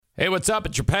Hey, what's up?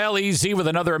 It's your pal Easy with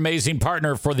another amazing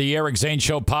partner for the Eric Zane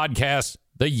Show podcast,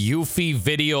 the Eufy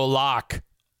Video Lock.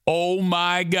 Oh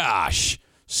my gosh.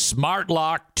 Smart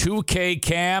lock, 2K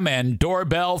cam, and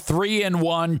doorbell,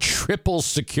 3-in-1 triple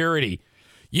security.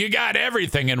 You got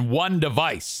everything in one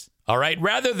device, all right?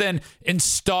 Rather than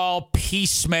install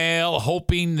piecemeal,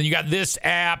 hoping that you got this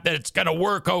app, that it's going to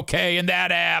work okay, and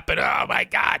that app, and oh my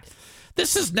God.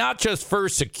 This is not just for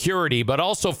security, but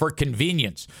also for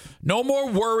convenience. No more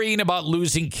worrying about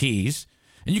losing keys.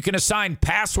 And you can assign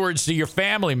passwords to your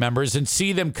family members and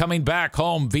see them coming back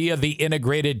home via the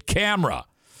integrated camera.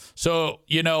 So,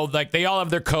 you know, like they all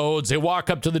have their codes. They walk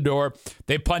up to the door.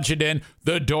 They punch it in.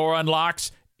 The door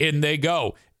unlocks. In they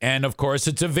go. And, of course,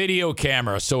 it's a video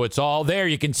camera, so it's all there.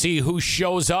 You can see who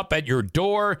shows up at your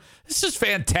door. This is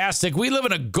fantastic. We live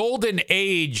in a golden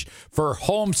age for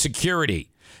home security.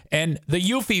 And the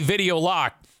Eufy Video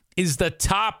Lock is the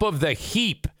top of the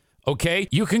heap, okay?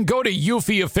 You can go to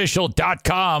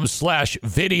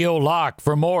eufyofficial.com/video lock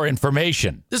for more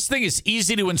information. This thing is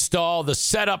easy to install. The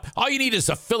setup, all you need is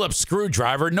a Phillips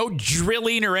screwdriver, no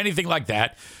drilling or anything like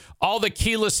that. All the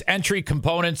keyless entry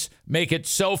components make it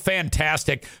so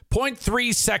fantastic.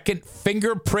 0.3-second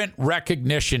fingerprint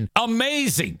recognition.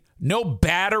 Amazing. No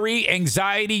battery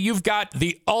anxiety. You've got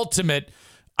the ultimate,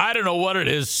 I don't know what it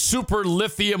is, super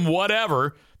lithium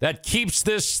whatever that keeps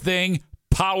this thing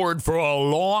powered for a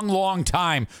long, long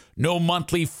time. No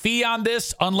monthly fee on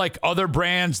this, unlike other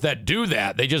brands that do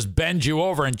that. They just bend you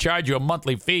over and charge you a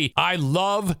monthly fee. I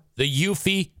love the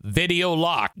Eufy Video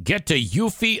Lock. Get to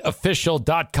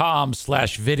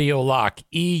eufyofficial.com/video lock.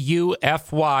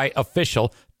 EUFY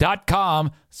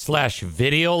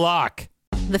official.com/video lock.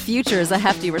 The future is a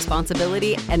hefty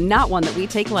responsibility and not one that we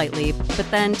take lightly. But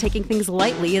then taking things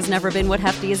lightly has never been what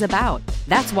Hefty is about.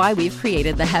 That's why we've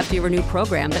created the Hefty Renew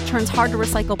program that turns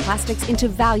hard-to-recycle plastics into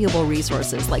valuable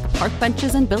resources like park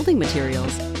benches and building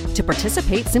materials. To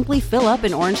participate, simply fill up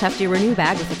an orange Hefty Renew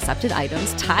bag with accepted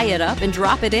items, tie it up, and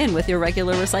drop it in with your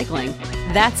regular recycling.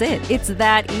 That's it. It's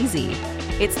that easy.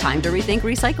 It's time to rethink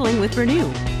recycling with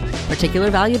Renew. Particular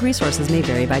valued resources may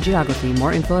vary by geography.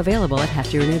 More info available at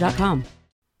heftyrenew.com.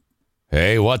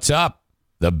 Hey, what's up?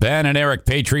 The Ben and Eric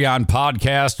Patreon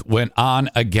podcast went on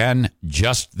again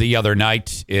just the other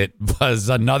night. It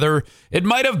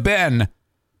might have been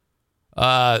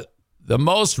the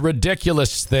most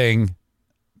ridiculous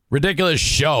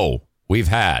show we've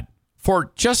had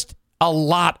for just a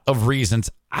lot of reasons.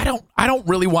 I don't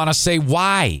really want to say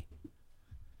why.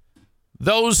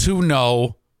 Those who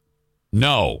know.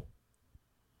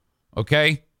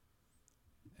 Okay?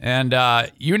 And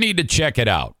you need to check it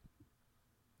out.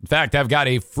 In fact, I've got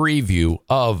a FREEview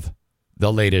of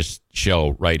the latest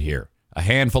show right here. A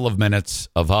handful of minutes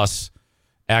of us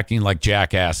acting like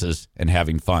jackasses and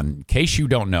having fun. In case you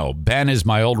don't know, Ben is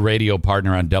my old radio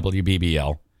partner on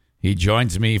WBBL. He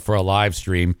joins me for a live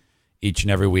stream each and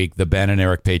every week, the Ben and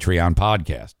Eric Patreon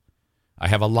podcast. I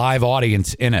have a live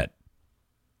audience in it.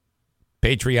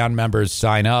 Patreon members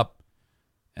sign up,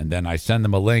 and then I send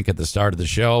them a link at the start of the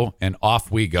show, and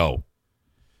off we go.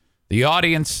 The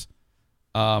audience...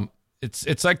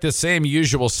 It's like the same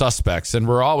usual suspects, and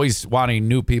we're always wanting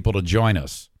new people to join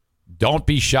us. Don't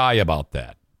be shy about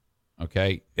that,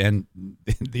 okay? And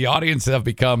the audience have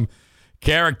become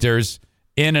characters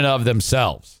in and of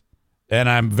themselves, and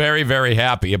I'm very, very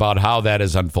happy about how that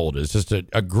has unfolded. It's just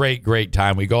a great, great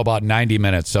time. We go about 90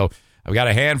 minutes, so I've got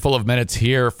a handful of minutes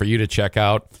here for you to check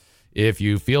out. If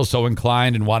you feel so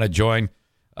inclined and want to join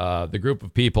the group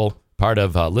of people, part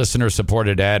of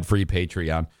listener-supported ad-free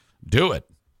Patreon, do it.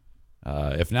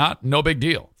 If not, no big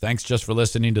deal. Thanks just for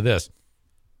listening to this.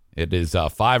 It is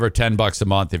 $5 or $10 a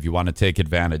month if you want to take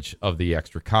advantage of the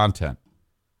extra content.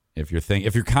 If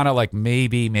you're kind of like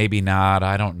maybe not,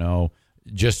 I don't know,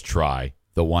 just try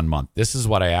the 1 month. This is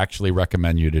what I actually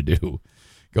recommend you to do.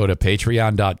 Go to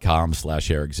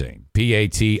patreon.com/Eric Zane.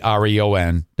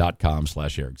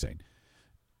 patreon.com/Eric Zane.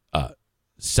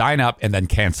 Sign up and then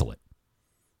cancel it.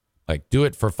 Like do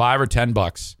it for $5 or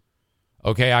 $10.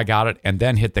 Okay, I got it. And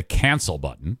then hit the cancel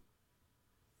button.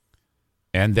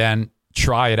 And then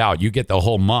try it out. You get the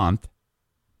whole month,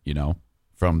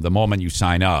 from the moment you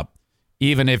sign up,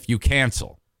 even if you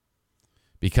cancel.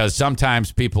 Because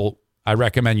sometimes I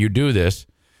recommend you do this,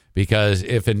 because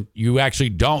if you actually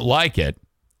don't like it,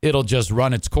 it'll just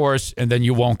run its course and then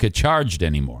you won't get charged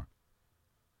anymore.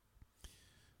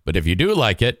 But if you do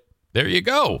like it, there you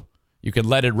go. You can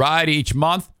let it ride each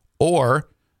month or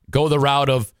go the route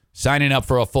of signing up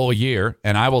for a full year,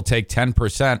 and I will take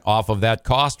 10% off of that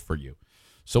cost for you.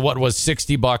 So what was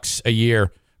 $60 a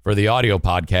year for the audio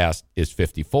podcast is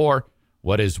 $54.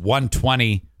 What is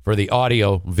 $120 for for the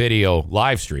audio video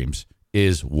live streams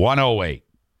is 108.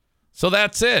 So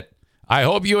that's it. I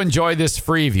hope you enjoy this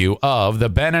FREEview of the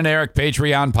Ben and Eric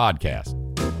Patreon podcast.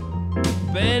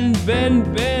 Ben.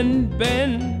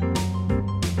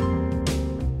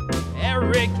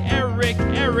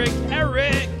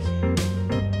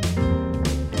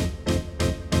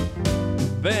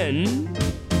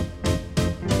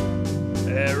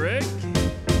 Eric.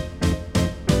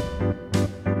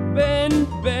 Ben.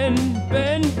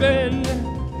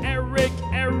 Eric.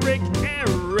 Ben.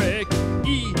 Eric.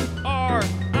 E-R-I-C.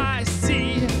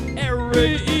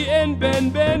 Eric. E-N.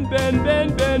 Ben.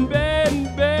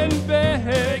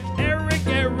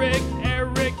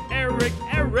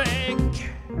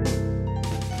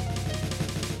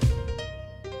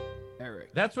 Eric.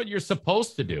 That's what you're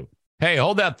supposed to do. Hey,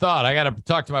 hold that thought. I got to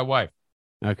talk to my wife.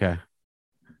 Okay.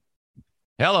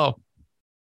 Hello.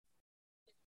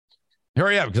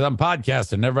 Hurry up, because I'm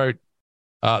podcasting. Never.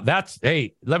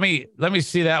 Hey, let me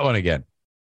see that one again.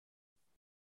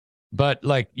 But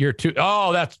like you're too.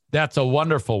 Oh, that's a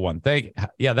wonderful one.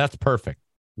 Yeah, that's perfect.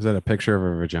 Is that a picture of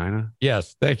her vagina?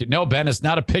 Yes, thank you. No, Ben, it's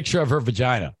not a picture of her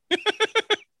vagina.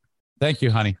 Thank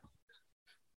you, honey.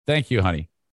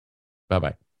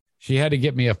 Bye-bye. She had to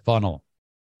get me a funnel.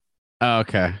 Oh,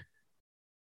 okay.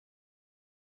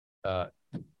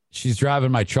 She's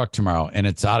driving my truck tomorrow, and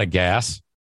it's out of gas.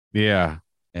 Yeah.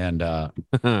 And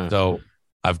so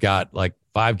I've got like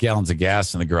 5 gallons of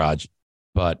gas in the garage,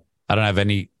 but I don't have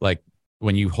any, like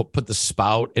when you put the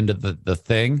spout into the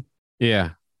thing.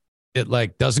 Yeah. It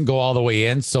like doesn't go all the way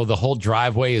in. So the whole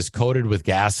driveway is coated with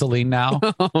gasoline now.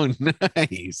 Oh,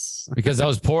 nice. Because I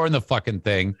was pouring the fucking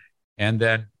thing, and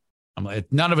then I'm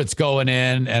like, none of it's going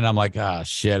in. And I'm like,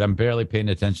 shit, I'm barely paying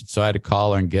attention. So I had to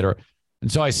call her and get her.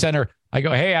 And so I sent her, I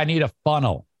go, hey, I need a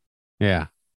funnel. Yeah.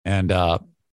 And I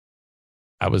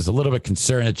was a little bit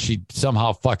concerned that she'd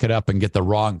somehow fuck it up and get the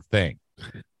wrong thing.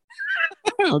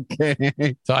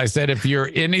 Okay. So I said, if you're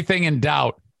anything in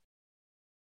doubt,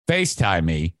 FaceTime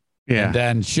me. Yeah. And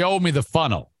then show me the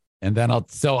funnel. And then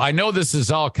so I know this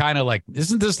is all kind of like,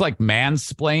 isn't this like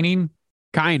mansplaining?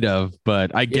 Kind of,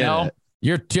 but I get it.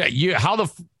 How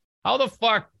the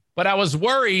fuck? But I was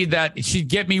worried that she'd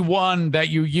get me one that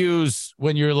you use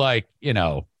when you're like, in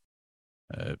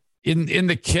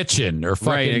the kitchen or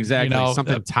fucking, right, exactly.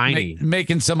 Something tiny.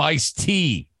 Making some iced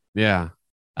tea. Yeah.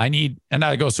 And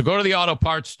I go, so go to the auto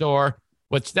parts store,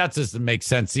 which that doesn't make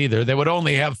sense either. They would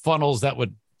only have funnels that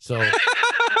would, so,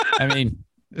 I mean,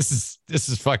 this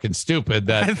is fucking stupid.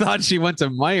 That I thought she went to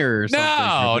Meijer or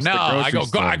something. No.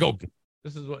 I go.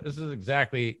 This is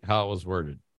exactly how it was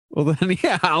worded. Well, then,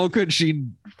 yeah, how could she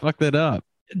fuck that up?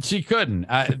 She couldn't.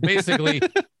 Basically,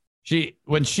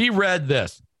 when she read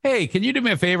this, hey, can you do me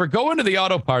a favor? Go into the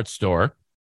auto parts store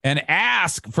and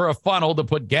ask for a funnel to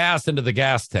put gas into the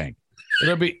gas tank.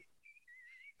 It'll be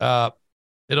I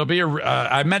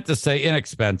meant to say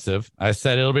inexpensive. I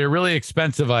said it'll be a really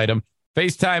expensive item.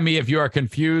 FaceTime me if you are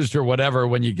confused or whatever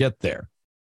when you get there.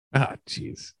 Oh,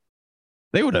 jeez.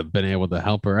 They would have been able to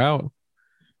help her out.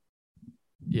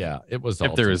 Yeah, it was.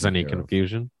 If there was any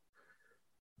confusion.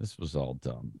 This was all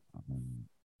dumb.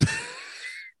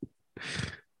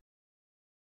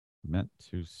 Meant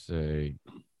to say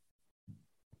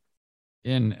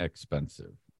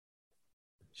inexpensive.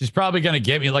 She's probably going to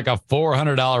get me like a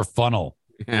 $400 funnel.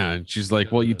 Yeah, and she's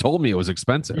like, well, you told me it was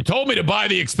expensive. You told me to buy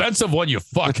the expensive one, you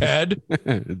fuckhead.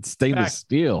 It's stainless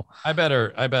steel. I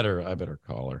better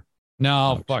call her.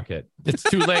 No, fuck it. It's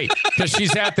too late because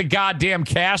she's at the goddamn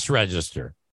cash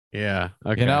register. Yeah.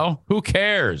 Okay. Who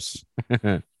cares?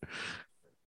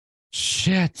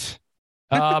 Shit.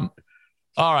 All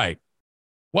right.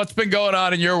 What's been going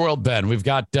on in your world, Ben? We've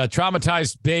got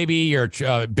traumatized baby or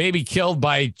baby killed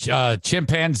by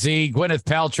chimpanzee. Gwyneth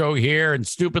Paltrow here, and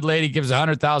stupid lady gives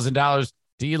 $100,000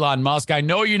 to Elon Musk. I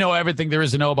know you know everything there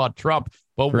is to know about Trump,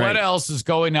 but right. What else is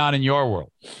going on in your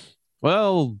world?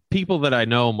 Well, people that I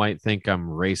know might think I'm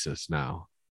racist now.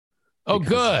 Oh,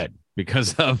 good.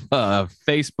 Because of a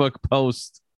Facebook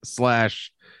post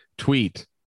 / tweet.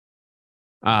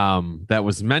 That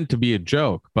was meant to be a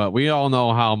joke, but we all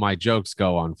know how my jokes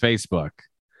go on Facebook.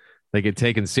 They get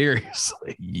taken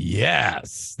seriously.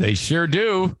 Yes, they sure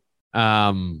do.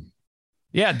 Yeah,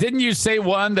 didn't you say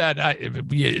one that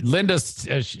Linda,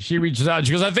 she reaches out,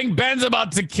 she goes, I think Ben's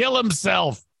about to kill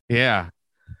himself. Yeah.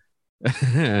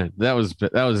 that was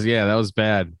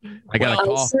bad. I got a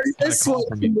call. This one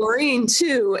from Maureen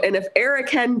too. And if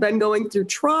Eric hadn't been going through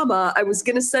trauma, I was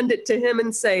going to send it to him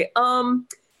and say,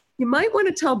 you might want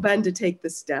to tell Ben to take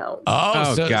this down.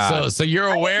 So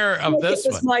you're aware of this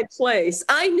one. It was my place.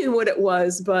 I knew what it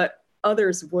was, but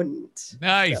others wouldn't.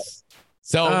 Nice.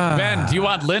 So, Ben, do you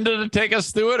want Linda to take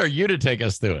us through it or you to take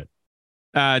us through it?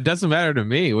 It doesn't matter to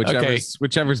me.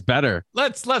 Whichever's better.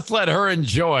 Let's let her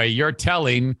enjoy your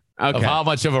telling of how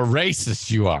much of a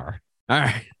racist you are. All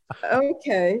right.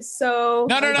 Okay, so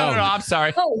No. I'm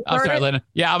sorry. I'm sorry, right. Linda.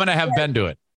 Yeah, I'm gonna have Ben do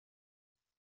it.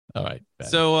 All right. Ben.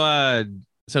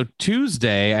 So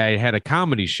Tuesday I had a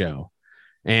comedy show,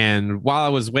 and while I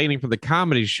was waiting for the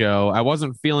comedy show, I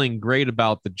wasn't feeling great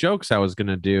about the jokes I was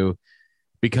gonna do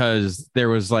because there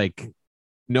was like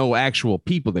no actual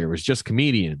people there. It was just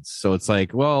comedians. So it's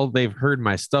like, well, they've heard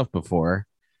my stuff before.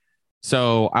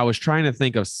 So I was trying to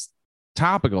think of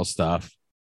topical stuff.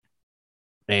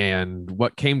 And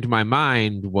what came to my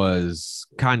mind was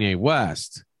Kanye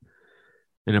West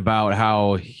and about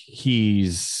how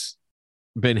he's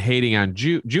been hating on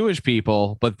Jewish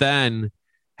people. But then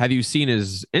have you seen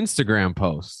his Instagram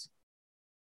posts?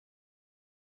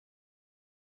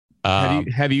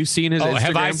 Have you seen his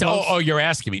Instagram posts? Oh, you're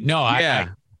asking me. No,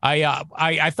 yeah.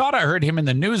 I thought I heard him in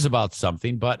the news about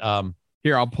something, but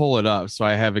here, I'll pull it up so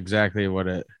I have exactly what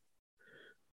it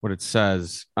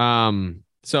says.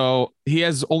 So he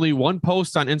has only one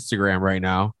post on Instagram right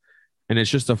now, and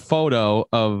it's just a photo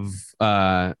of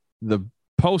the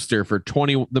poster for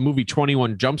the movie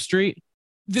 21 Jump Street.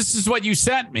 This is what you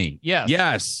sent me. Yes.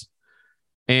 Yes.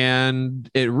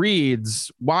 And it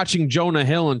reads, watching Jonah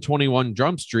Hill in 21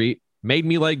 Jump Street made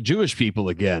me like Jewish people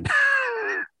again.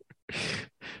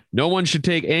 No one should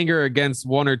take anger against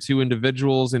one or two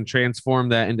individuals and transform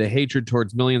that into hatred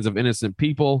towards millions of innocent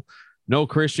people. No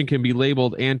Christian can be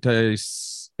labeled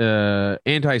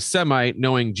anti-Semite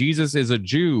knowing Jesus is a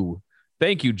Jew.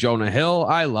 Thank you, Jonah Hill.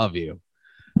 I love you.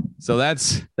 So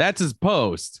that's his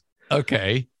post.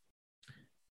 Okay.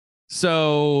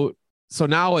 So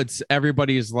now it's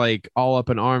everybody's like all up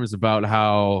in arms about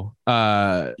how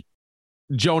Kanye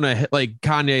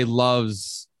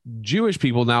loves Jewish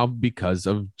people now because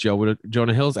of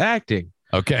Jonah Hill's acting.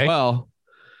 Okay. Well,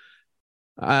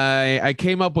 I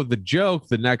came up with the joke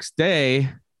the next day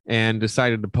and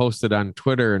decided to post it on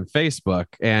Twitter and Facebook,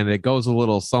 and it goes a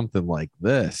little something like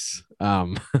this.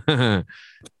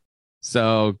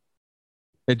 So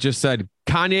it just said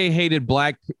Kanye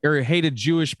hated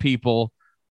Jewish people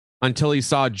until he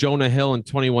saw Jonah Hill in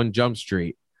 21 Jump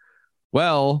Street.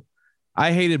 Well,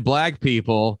 I hated black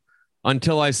people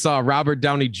until I saw Robert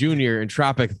Downey Jr. in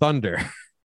Tropic Thunder.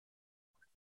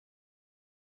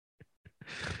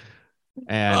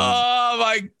 And oh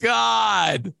my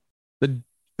God.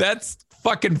 That's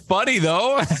fucking funny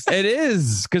though. It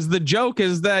is, because the joke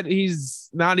is that he's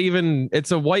not even, it's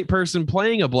a white person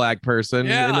playing a black person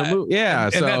in the movie.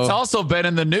 Yeah. And that's also been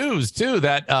in the news too.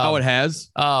 That it has.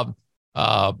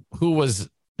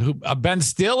 Ben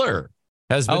Stiller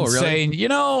has been saying,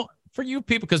 for you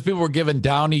people, because people were giving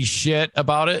Downey shit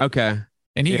about it. Okay.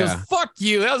 And he goes, fuck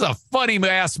you. That was a funny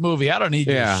ass movie. I don't need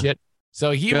your shit.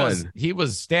 So he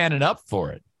was standing up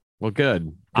for it. Well,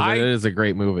 good. It is a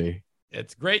great movie.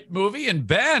 It's a great movie. And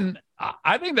Ben,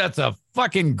 I think that's a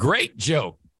fucking great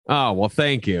joke. Oh, well,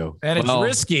 thank you. And it's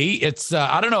risky. It's,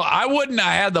 I don't know. I wouldn't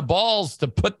have had the balls to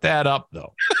put that up,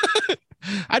 though.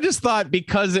 I just thought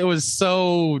because it was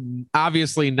so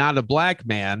obviously not a black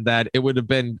man that it would have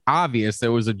been obvious it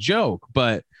was a joke.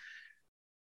 But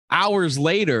hours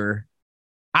later,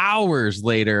 not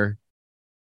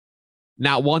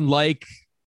one like,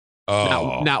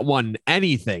 not one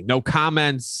anything, no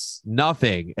comments,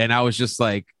 nothing. And I was just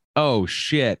like, oh,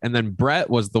 shit. And then Brett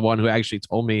was the one who actually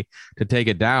told me to take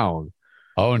it down.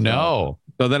 Oh, no.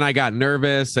 So then I got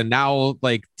nervous. And now,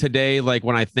 like today, like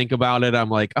when I think about it, I'm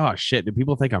like, oh, shit. Do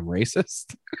people think I'm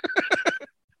racist?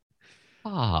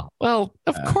 Well,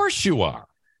 of course you are.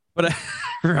 But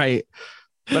right.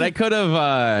 But I could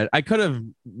have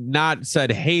not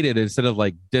said hated instead of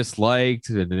like disliked,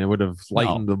 and it would have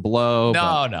lightened the blow.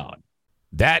 No.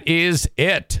 That is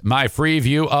it. My free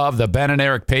view of the Ben and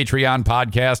Eric Patreon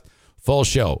podcast. Full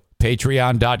show.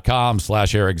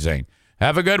 Patreon.com/Eric Zane.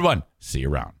 Have a good one. See you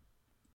around.